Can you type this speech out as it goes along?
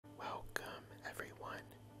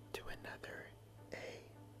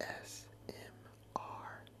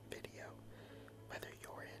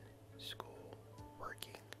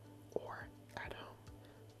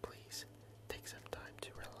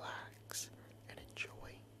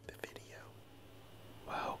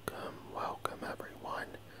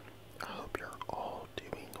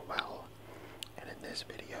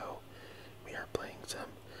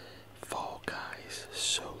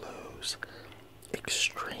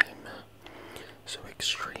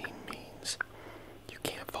extreme means you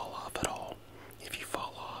can't fall off at all. If you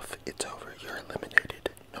fall off, it's over. You're eliminated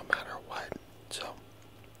no matter what. So,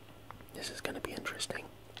 this is going to be interesting.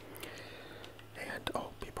 And, oh,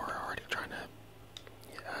 people are already trying to,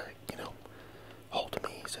 hold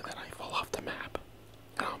me so that I fall off the map.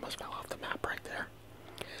 I almost fell off the map right there.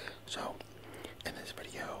 So, in this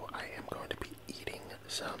video, I am going to be eating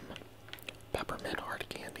some peppermint hard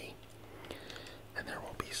candy. And there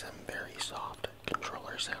will be some very soft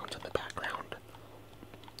controller sounds in the background.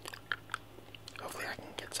 Hopefully I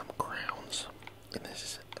can get some crowns in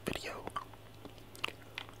this video.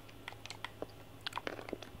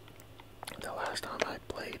 The last time I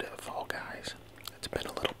played Fall Guys, it's been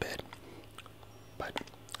a little bit, but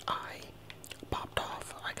I popped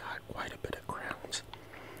off. I got quite a bit of crowns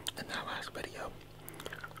in that last video.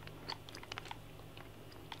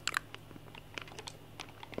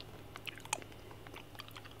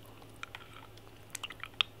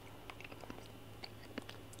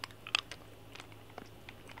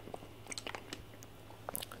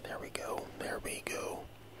 There we go, there we go.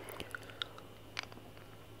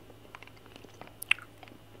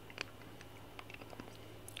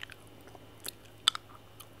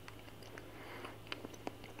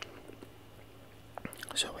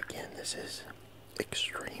 So again, this is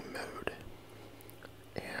extreme mode,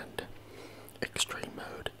 and extreme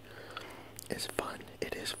mode is fun.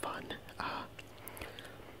 It is fun.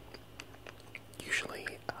 Usually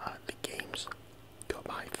the games go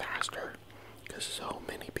by faster because so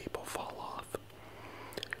many people fall off.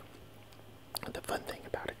 The fun thing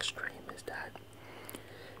about extreme is that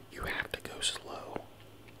you have to go slow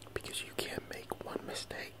because you can't make one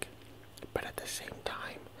mistake, but at the same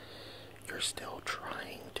time you're still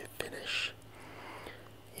trying to finish,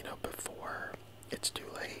 before it's too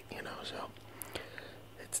late, so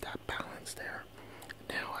it's that balance there.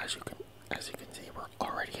 Now, as you can see, we're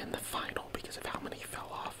already in the final because of how many fell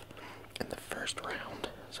off in the first round,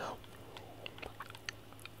 so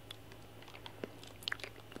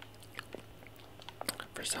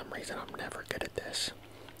for some reason I'm never good at this.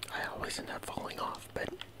 I always end up falling off, but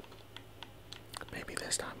maybe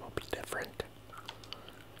this time will be different.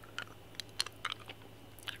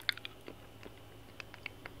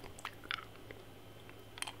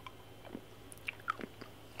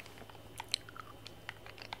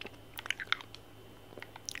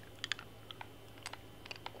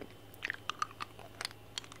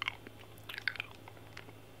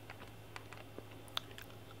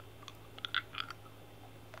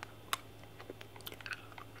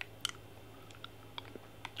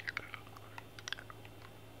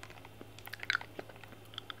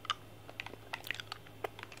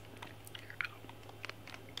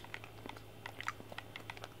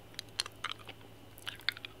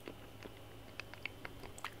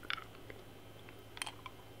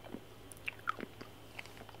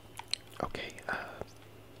 Okay,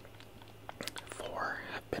 4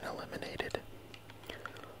 have been eliminated.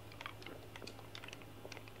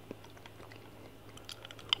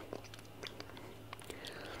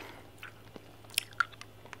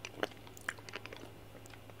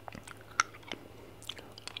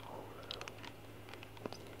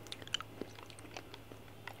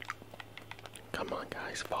 Come on,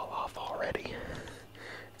 guys, fall off already.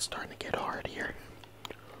 It's starting to get hard here.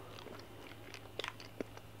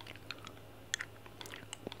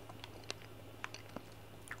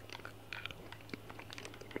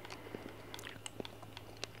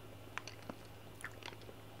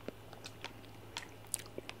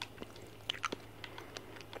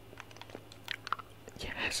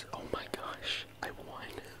 Yes, oh my gosh, I won.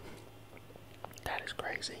 That is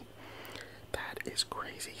crazy. That is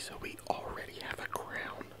crazy. So we already have a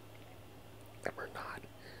crown. And we're not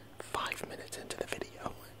 5 minutes into the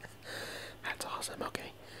video. That's awesome.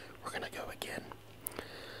 Okay, we're gonna go again.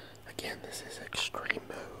 Again, this is extreme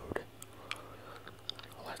mode.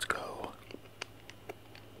 Let's go.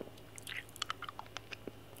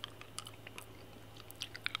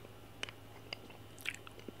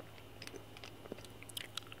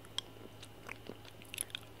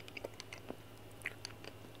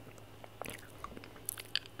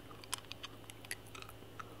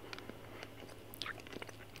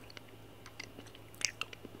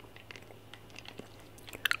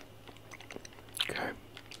 Okay.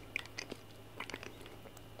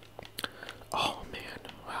 Oh man,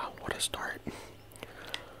 wow, what a start.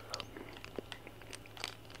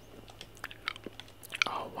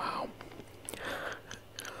 Oh wow.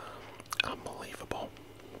 Unbelievable.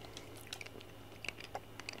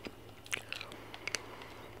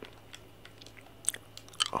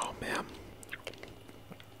 Oh man.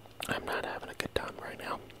 I'm not having a good time right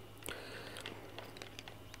now.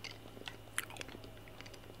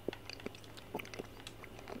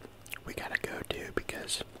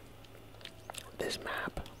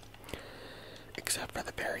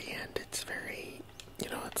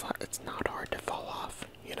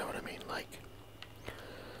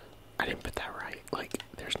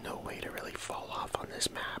 this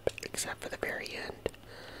map, except for the very end,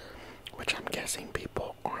 which I'm guessing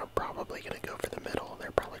people aren't probably going to go for the middle.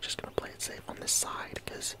 They're probably just going to play it safe on this side,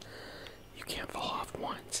 because you can't fall off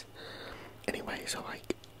once. Anyway, so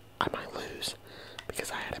like, I might lose,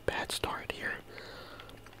 because I had a bad start here.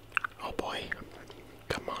 Oh boy.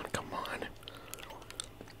 Come on, come on.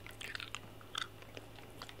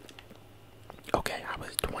 Okay, I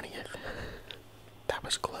was 20th. That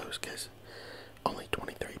was close, because only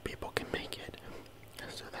 23 people can make it.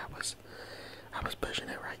 So I was pushing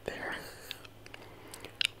it right there.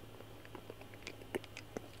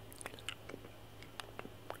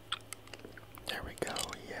 There we go,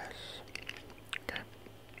 yes. Okay.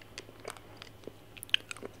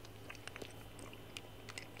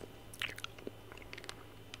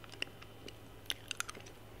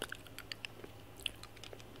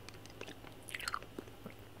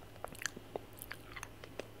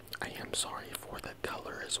 I am sorry for the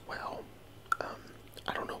color as well.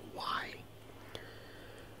 I don't know why,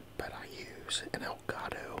 but I use an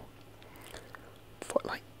Elgato for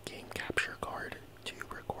like game capture card to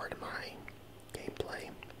record my gameplay,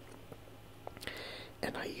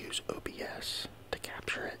 and I use OBS to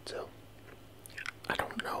capture it. So I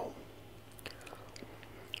don't know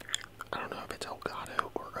if it's Elgato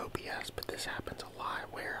or OBS, but this happens a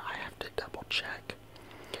lot where I have to double check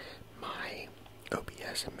my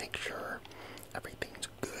OBS and make sure everything's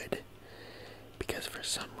good, because for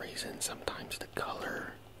some reason sometimes the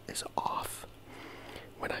color is off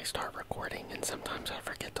when I start recording, and sometimes I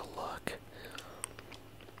forget to look.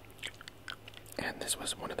 And this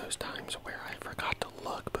was one of those times where I forgot to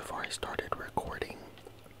look before I started recording,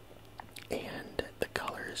 and the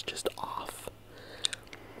color is just off.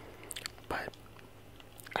 But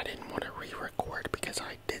I didn't want to re-record because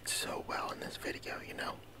I did so well in this video, you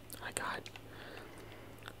know.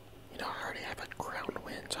 I already have a crown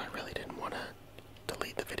win, so I really didn't want to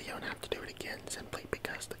delete the video and have to do it again simply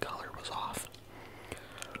because the color was off.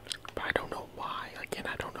 But I don't know why. Again,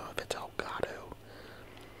 I don't know if it's Elgato,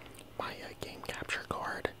 my game capture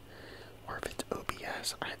card, or if it's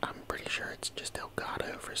OBS. I'm pretty sure it's just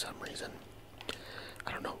Elgato for some reason.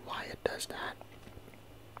 I don't know why it does that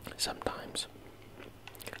sometimes.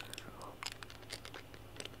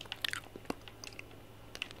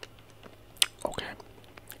 Okay,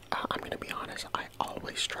 I'm gonna be honest, I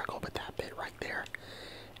always struggle with that bit right there,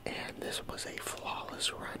 and this was a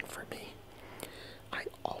flawless run for me. I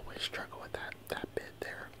always struggle with that bit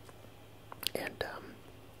there, and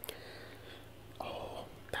oh,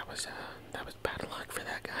 that was bad luck for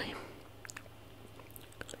that guy.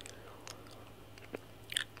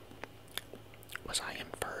 Was I in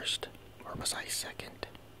first, or was I second?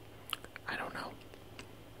 I don't know.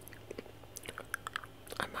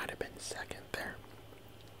 I might have been second there.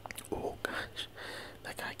 Oh gosh,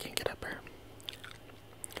 that guy can't get up there.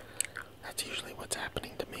 That's usually what's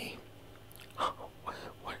happening to me. Oh,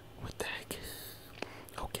 what the heck?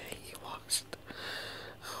 Okay, he lost.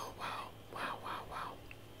 Oh wow.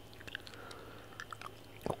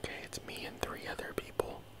 Okay, it's me and 3 other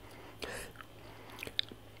people.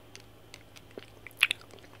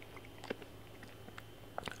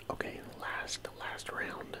 Okay, last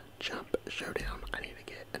round, jump showdown. I need to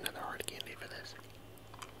get another hard candy for this.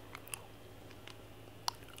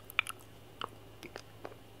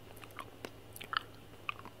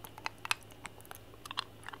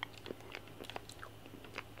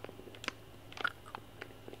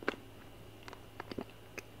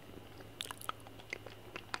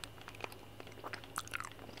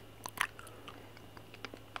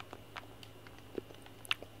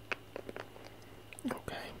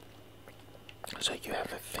 So you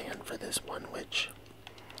have a fan for this one, which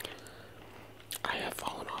I have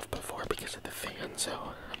fallen off before because of the fan,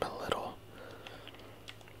 so I'm a little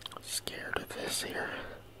scared of this here.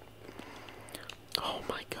 Oh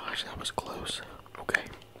my gosh, that was close. Okay.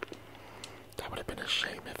 That would have been a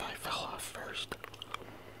shame if I fell off first.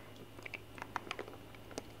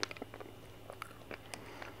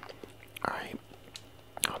 Alright.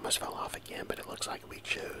 I almost fell off again, but it looks like we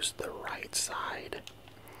chose the right side.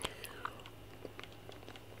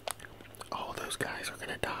 Oh, those guys are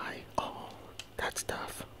gonna die. Oh, that's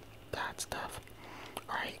tough. That's tough.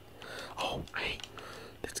 Alright. Oh, hey.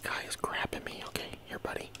 This guy is grabbing me. Okay, here,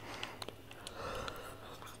 buddy.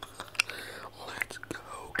 Let's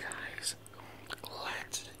go, guys.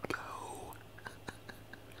 Let's go.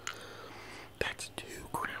 That's 2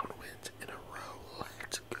 crown wins in a row.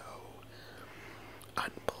 Let's go.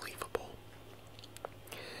 Unbelievable.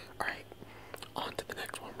 Alright, on to the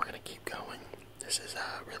next one. We're gonna keep going. This is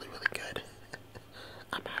really, really good.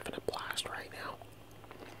 I'm having a blast right now.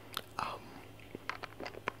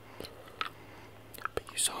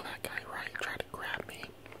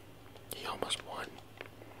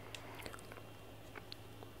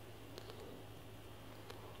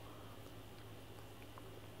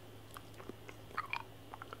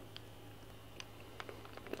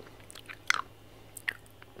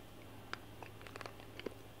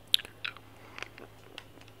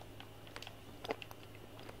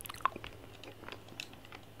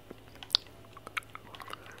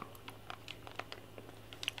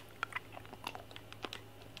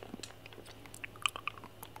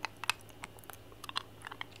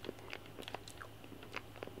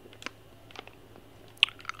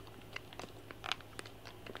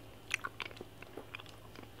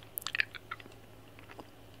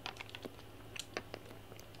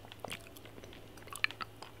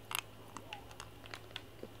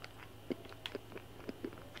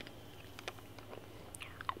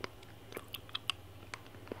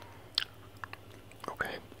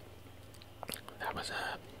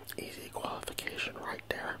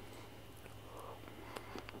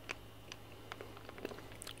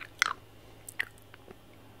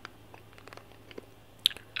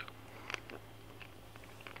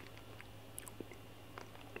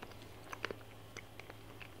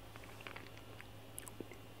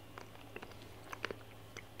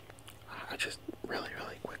 just really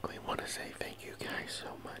quickly want to say thank you guys so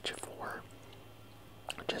much for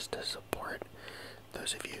just the support.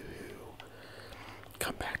 Those of you who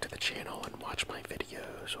come back to the channel and watch my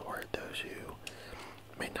videos, or those who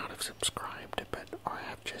may not have subscribed but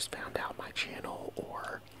have just found out my channel,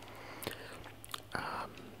 or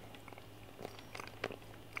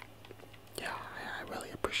yeah, I really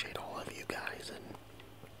appreciate all of you guys, and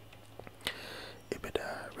it would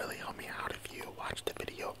really help me out if you watch the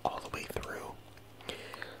video all the way through.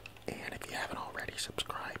 And if you haven't already,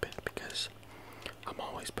 subscribe, because I'm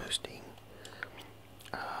always posting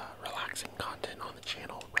relaxing content on the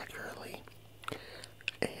channel regularly.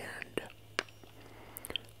 And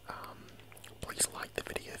please like the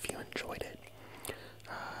video if you enjoyed it.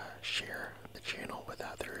 Share the channel with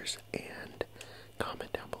others, and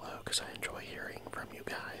comment down below, because I enjoy hearing from you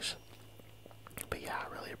guys. But yeah,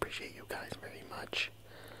 I really appreciate you guys very much.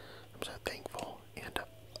 I'm so thankful. And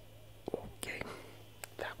okay,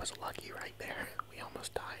 that was lucky right there. We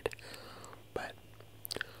almost died. But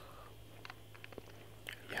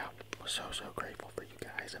yeah, I'm so grateful for you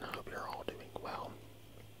guys, and I hope you're all doing well.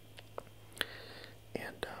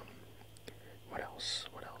 And what else?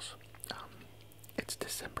 It's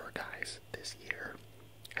December, guys. This year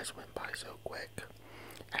has went by so quick,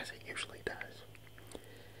 as it usually does.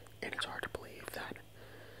 And it's hard to believe that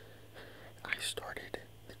I started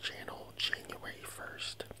the channel January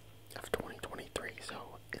 1st of 2023,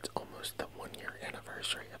 so it's almost the 1-year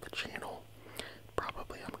anniversary of the channel.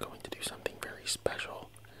 Probably I'm going to do something very special.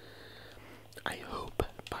 I hope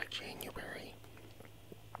by January,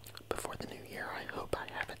 before the new year, I hope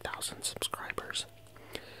I have 1,000 subscribers.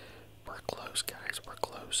 We're close, guys, we're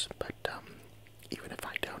close, but even if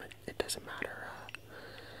I don't, it doesn't matter.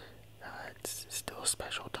 It's still a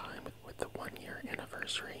special time with the 1-year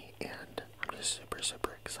anniversary, and I'm just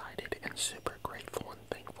super excited and super grateful and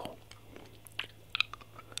thankful.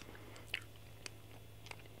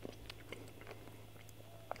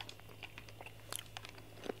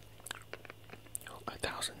 A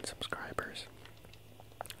 1,000 subscribers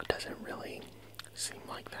doesn't really seem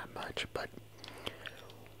like that much, but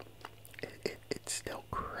it's still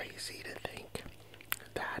crazy to think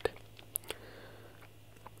that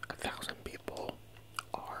 1,000 people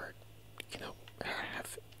are,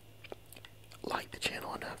 have liked the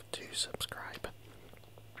channel enough to subscribe.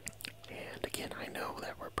 And again, I know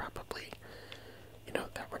that we're probably,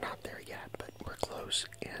 that we're not there yet, but we're close,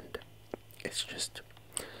 and it's just,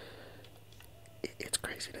 it's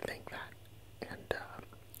crazy to think that.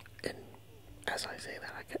 And as I say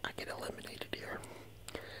that, I get eliminated here.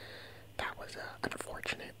 That was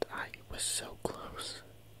unfortunate. I was so close,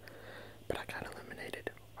 but I got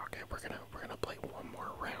eliminated. Okay, we're gonna play one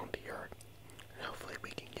more round here, and hopefully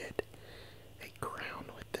we can get a crown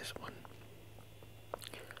with this one.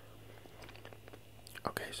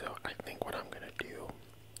 Okay, so I think what I'm gonna do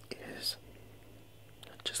is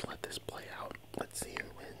just let this play out. Let's see who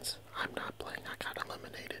wins. I'm not playing. I got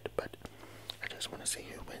eliminated, but I just want to see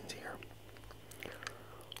who wins here.